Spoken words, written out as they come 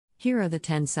Here are the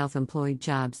 10 self-employed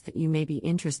jobs that you may be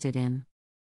interested in.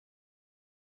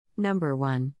 Number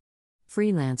 1.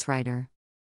 Freelance Writer.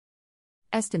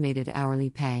 Estimated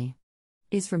hourly pay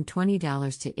is from $20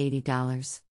 to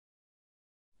 $80.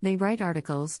 They write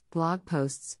articles, blog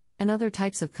posts, and other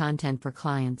types of content for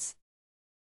clients.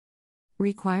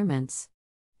 Requirements: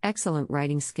 excellent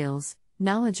writing skills,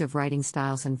 knowledge of writing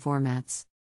styles and formats,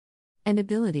 and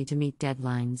ability to meet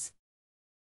deadlines.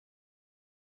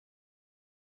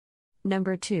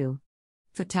 Number 2.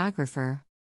 Photographer.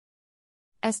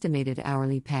 Estimated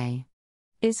hourly pay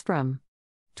is from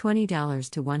 $20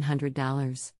 to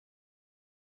 $100.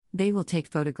 They will take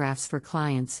photographs for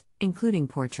clients, including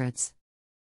portraits,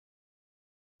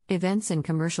 events, and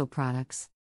commercial products.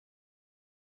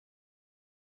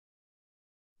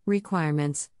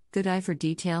 Requirements: good eye for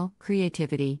detail,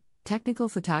 creativity, technical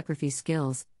photography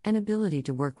skills, and ability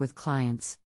to work with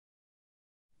clients.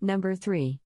 Number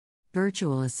 3.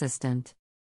 Virtual assistant.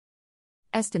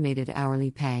 Estimated hourly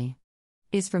pay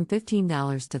is from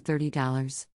 $15 to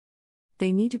 $30.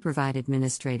 They need to provide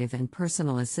administrative and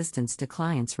personal assistance to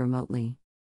clients remotely.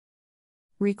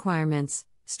 Requirements: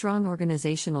 strong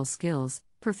organizational skills,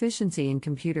 proficiency in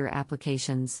computer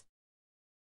applications,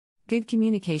 good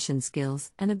communication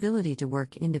skills, and ability to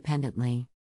work independently.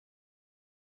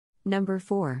 Number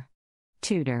 4.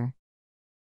 Tutor.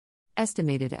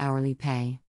 Estimated hourly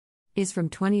pay is from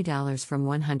 $20 from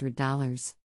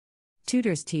 $100.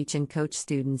 Tutors teach and coach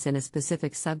students in a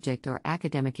specific subject or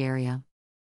academic area.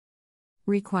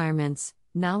 Requirements: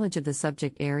 knowledge of the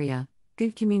subject area,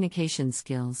 good communication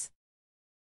skills,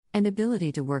 and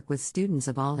ability to work with students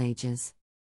of all ages.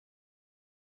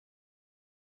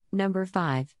 Number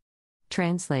 5.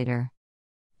 Translator.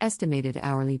 Estimated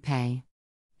hourly pay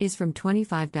is from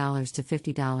 $25 to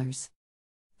 $50.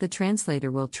 The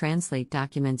translator will translate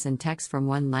documents and text from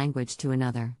one language to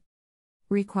another.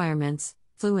 Requirements: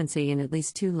 fluency in at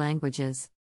least 2 languages,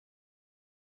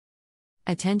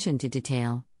 attention to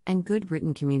detail, and good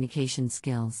written communication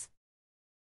skills.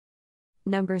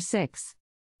 Number 6.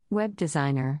 Web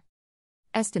designer.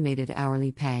 Estimated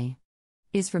hourly pay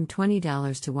is from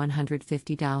 $20 to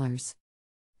 $150.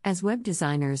 As web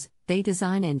designers, they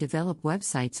design and develop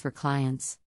websites for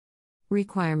clients.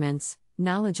 Requirements: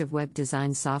 knowledge of web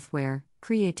design software,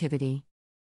 creativity,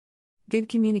 good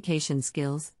communication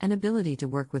skills, and ability to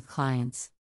work with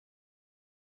clients.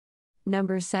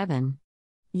 Number 7.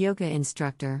 Yoga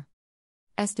instructor.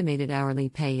 Estimated hourly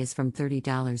pay is from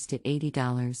 $30 to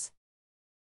 $80.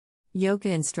 Yoga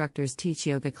instructors teach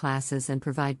yoga classes and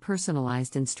provide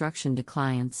personalized instruction to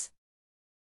clients.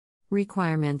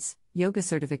 Requirements: yoga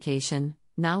certification,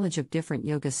 knowledge of different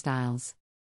yoga styles,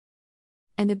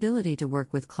 and ability to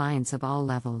work with clients of all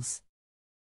levels.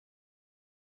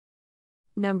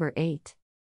 Number 8.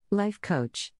 Life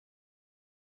coach.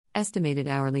 Estimated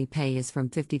hourly pay is from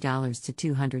 $50 to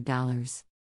 $200.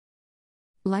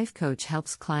 Life coach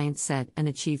helps clients set and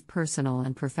achieve personal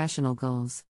and professional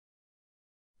goals.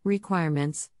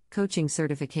 Requirements: coaching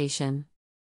certification,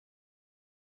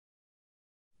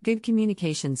 good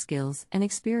communication skills, and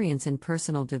experience in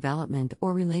personal development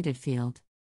or related field.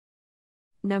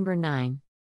 Number 9.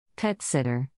 Pet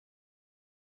sitter.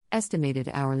 Estimated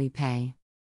hourly pay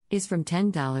is from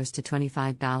 $10 to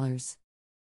 $25.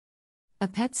 A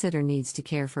pet sitter needs to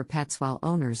care for pets while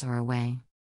owners are away,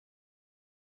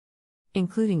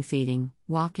 including feeding,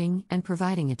 walking, and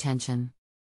providing attention.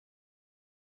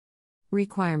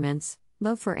 Requirements: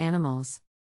 love for animals,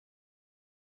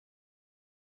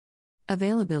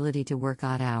 availability to work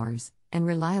odd hours, and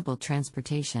reliable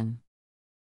transportation.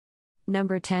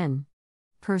 Number 10.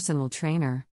 Personal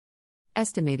trainer.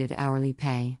 Estimated hourly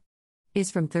pay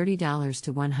is from $30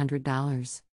 to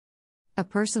 $100. A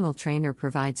personal trainer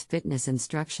provides fitness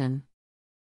instruction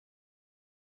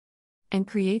and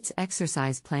creates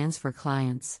exercise plans for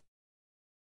clients.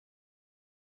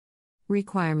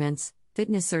 Requirements: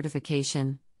 fitness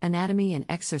certification, anatomy and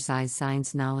exercise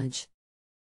science knowledge,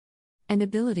 and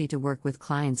ability to work with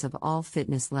clients of all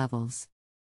fitness levels.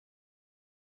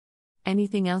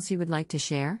 Anything else you would like to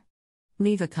share?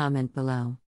 Leave a comment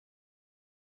below.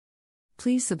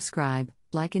 Please subscribe,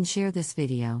 like, and share this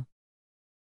video.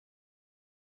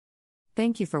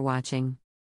 Thank you for watching.